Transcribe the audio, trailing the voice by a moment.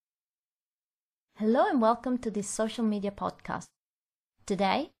Hello and welcome to this social media podcast.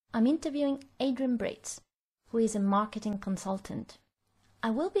 Today, I'm interviewing Adrian Britz, who is a marketing consultant.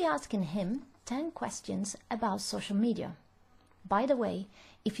 I will be asking him 10 questions about social media. By the way,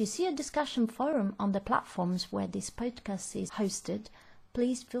 if you see a discussion forum on the platforms where this podcast is hosted,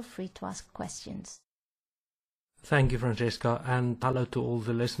 please feel free to ask questions. Thank you, Francesca, and hello to all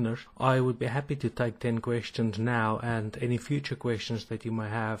the listeners. I would be happy to take 10 questions now, and any future questions that you may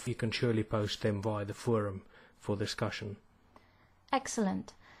have, you can surely post them via the forum for discussion.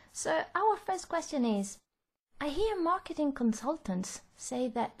 Excellent. So our first question is, I hear marketing consultants say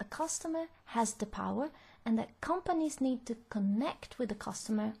that the customer has the power and that companies need to connect with the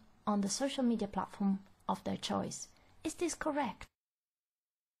customer on the social media platform of their choice. Is this correct?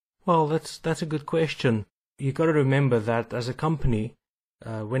 Well, that's a good question. You got to remember that as a company,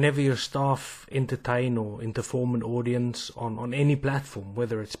 whenever your staff entertain or inform an audience on any platform,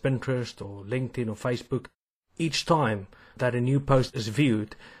 whether it's Pinterest or LinkedIn or Facebook, each time that a new post is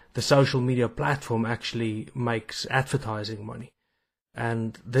viewed, the social media platform actually makes advertising money.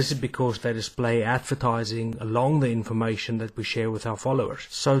 And this is because they display advertising along the information that we share with our followers.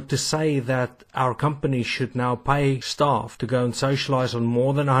 So to say that our company should now pay staff to go and socialize on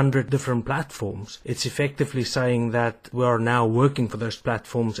more than 100 different platforms, it's effectively saying that we are now working for those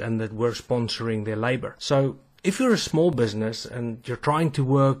platforms and that we're sponsoring their labor. So if you're a small business and you're trying to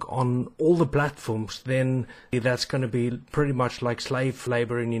work on all the platforms, then that's going to be pretty much like slave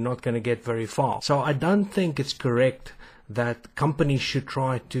labor and you're not going to get very far. So I don't think it's correct that companies should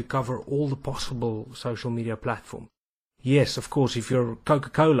try to cover all the possible social media platforms. Yes, of course, if you're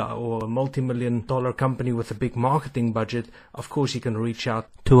Coca-Cola or a multi-million-dollar company with a big marketing budget, of course you can reach out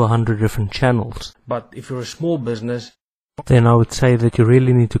to 100 different channels. But if you're a small business, then I would say that you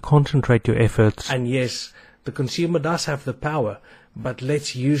really need to concentrate your efforts. And yes, the consumer does have the power, but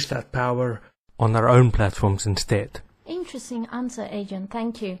let's use that power on our own platforms instead. Interesting answer, Adrian.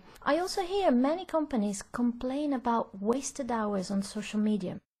 Thank you. I also hear many companies complain about wasted hours on social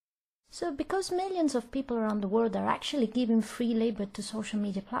media. So because millions of people around the world are actually giving free labor to social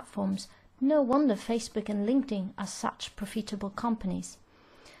media platforms, no wonder Facebook and LinkedIn are such profitable companies.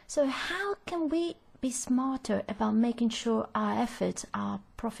 So how can we be smarter about making sure our efforts are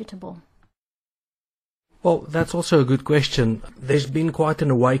profitable? Well, that's also a good question. There's been quite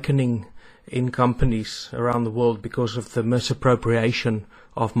an awakening in companies around the world because of the misappropriation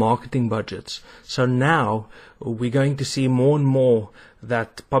of marketing budgets. So now we're going to see more and more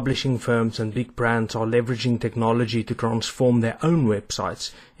that publishing firms and big brands are leveraging technology to transform their own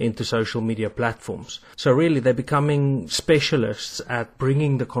websites into social media platforms. So really they're becoming specialists at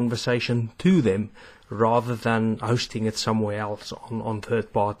bringing the conversation to them rather than hosting it somewhere else on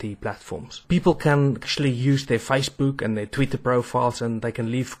third-party platforms. People can actually use their Facebook and their Twitter profiles and they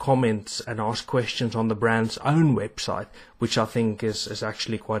can leave comments and ask questions on the brand's own website, which I think is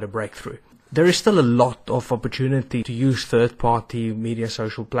actually quite a breakthrough. There is still a lot of opportunity to use third-party media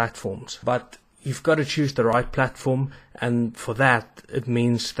social platforms, but you've got to choose the right platform, and for that it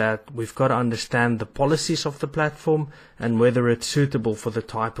means that we've got to understand the policies of the platform and whether it's suitable for the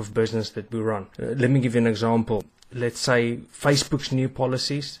type of business that we run. Let me give you an example. Let's say Facebook's new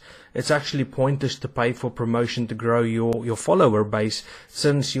policies, it's actually pointless to pay for promotion to grow your follower base,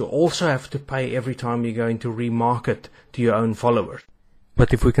 since you also have to pay every time you're going to remarket to your own followers.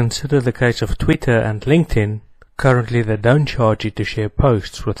 But if we consider the case of Twitter and LinkedIn, currently they don't charge you to share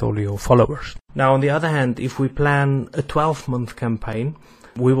posts with all your followers. Now on the other hand, if we plan a 12-month campaign,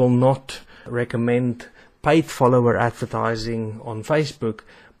 we will not recommend paid follower advertising on Facebook,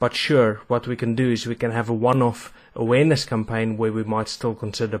 but sure, what we can do is we can have a one-off awareness campaign where we might still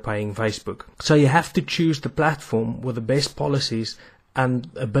consider paying Facebook. So you have to choose the platform with the best policies and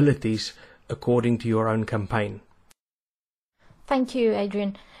abilities according to your own campaign. Thank you,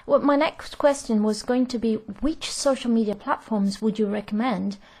 Adrian. Well, my next question was going to be, which social media platforms would you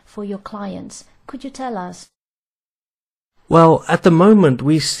recommend for your clients? Could you tell us? Well, at the moment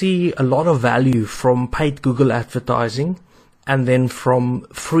we see a lot of value from paid Google advertising and then from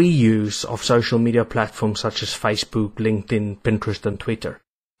free use of social media platforms such as Facebook, LinkedIn, Pinterest and Twitter.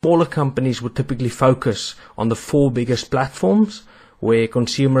 Smaller companies would typically focus on the 4 biggest platforms where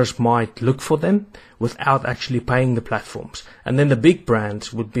consumers might look for them without actually paying the platforms. And then the big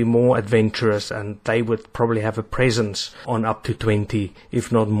brands would be more adventurous and they would probably have a presence on up to 20,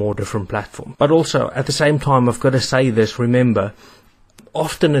 if not more, different platforms. But also, at the same time, I've got to say this, remember,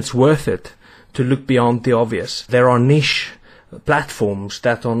 often it's worth it to look beyond the obvious. There are niche platforms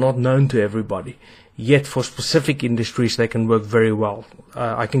that are not known to everybody. yet for specific industries they can work very well.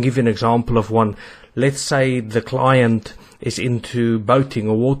 I can give you an example of one. Let's say the client is into boating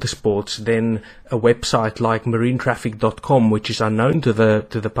or water sports, then a website like marinetraffic.com, which is unknown to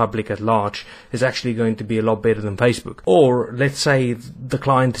the public at large, is actually going to be a lot better than Facebook. Or let's say the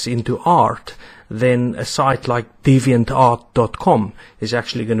client is into art, then a site like deviantart.com is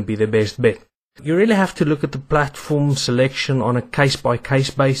actually going to be the best bet. You really have to look at the platform selection on a case-by-case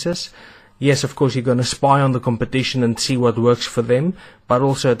basis. Yes, of course, you're going to spy on the competition and see what works for them, but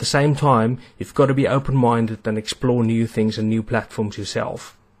also at the same time, you've got to be open-minded and explore new things and new platforms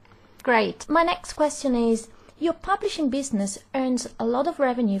yourself. Great. My next question is, your publishing business earns a lot of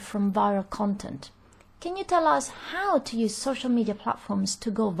revenue from viral content. Can you tell us how to use social media platforms to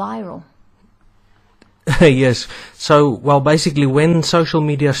go viral? Yes. So, well, basically, when social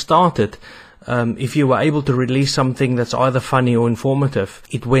media started, if you were able to release something that's either funny or informative,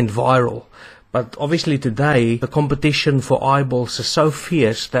 it went viral. But obviously today, the competition for eyeballs is so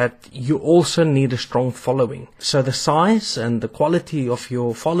fierce that you also need a strong following. So the size and the quality of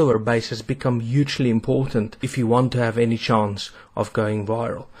your follower base has become hugely important if you want to have any chance of going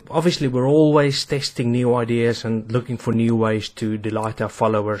viral. Obviously, we're always testing new ideas and looking for new ways to delight our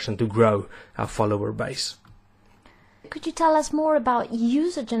followers and to grow our follower base. Could you tell us more about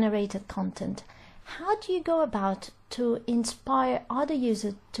user-generated content? How do you go about to inspire other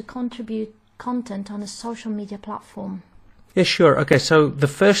users to contribute content on a social media platform? Yeah, sure. Okay, so the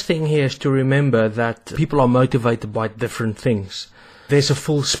first thing here is to remember that people are motivated by different things. There's a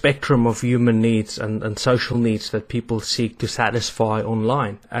full spectrum of human needs and social needs that people seek to satisfy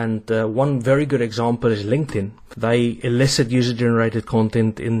online. And one very good example is LinkedIn. They elicit user-generated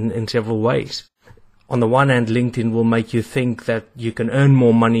content in several ways. On the one hand, LinkedIn will make you think that you can earn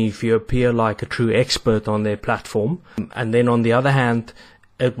more money if you appear like a true expert on their platform. And then on the other hand,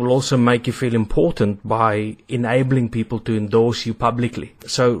 it will also make you feel important by enabling people to endorse you publicly.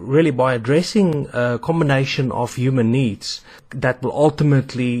 So really, by addressing a combination of human needs, that will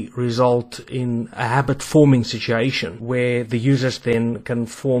ultimately result in a habit-forming situation where the users then can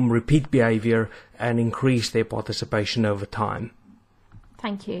form repeat behavior and increase their participation over time.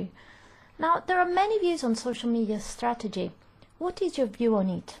 Thank you. Now, there are many views on social media strategy. What is your view on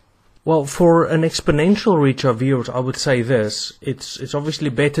it? Well, for an exponential reach of viewers, I would say this. It's obviously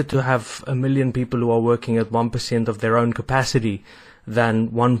better to have 1 million people who are working at 1% of their own capacity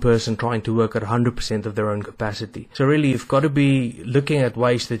than one person trying to work at 100% of their own capacity. So really, you've got to be looking at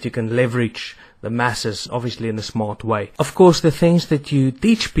ways that you can leverage the masses, obviously in a smart way. Of course, the things that you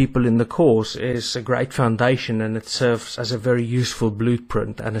teach people in the course is a great foundation, and it serves as a very useful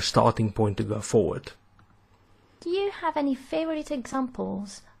blueprint and a starting point to go forward. Do you have any favorite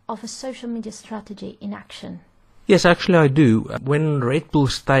examples of a social media strategy in action? Yes, actually I do. When Red Bull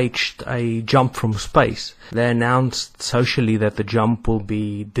staged a jump from space, they announced socially that the jump will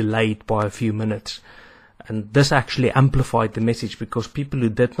be delayed by a few minutes. And this actually amplified the message because people who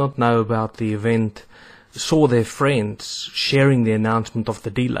did not know about the event saw their friends sharing the announcement of the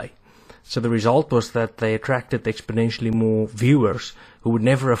delay. So the result was that they attracted exponentially more viewers who would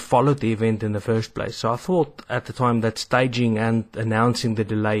never have followed the event in the first place. So I thought at the time that staging and announcing the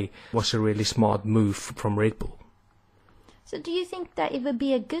delay was a really smart move from Red Bull. So do you think that it would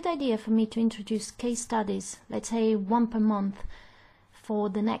be a good idea for me to introduce case studies, let's say one per month, for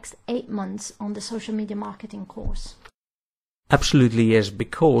the next 8 months on the social media marketing course? Absolutely, yes,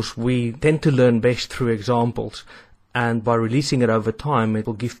 because we tend to learn best through examples. And by releasing it over time, it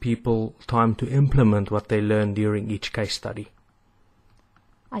will give people time to implement what they learn during each case study.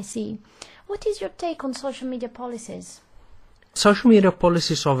 I see. What is your take on social media policies? Social media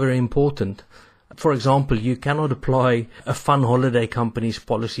policies are very important. For example, you cannot apply a fun holiday company's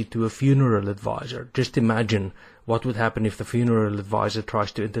policy to a funeral advisor. Just imagine what would happen if the funeral advisor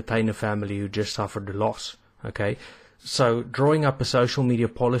tries to entertain a family who just suffered a loss. Okay? So drawing up a social media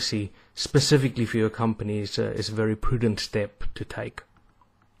policy specifically for your company is a very prudent step to take.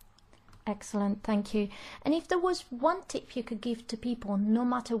 Excellent, thank you. And if there was one tip you could give to people, no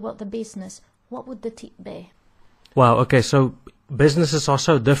matter what the business, what would the tip be? Well, okay, so businesses are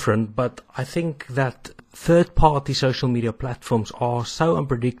so different, but I think that third-party social media platforms are so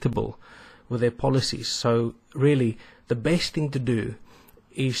unpredictable with their policies. So really, the best thing to do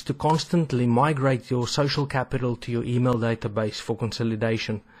is to constantly migrate your social capital to your email database for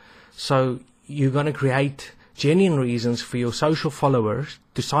consolidation. So you're going to create genuine reasons for your social followers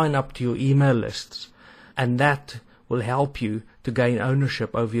to sign up to your email lists, and that will help you to gain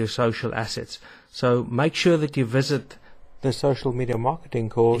ownership over your social assets. So make sure that you visit the social media marketing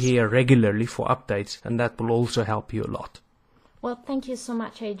course here regularly for updates, and that will also help you a lot. Well, thank you so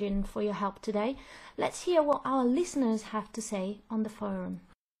much, Adrian, for your help today. Let's hear what our listeners have to say on the forum.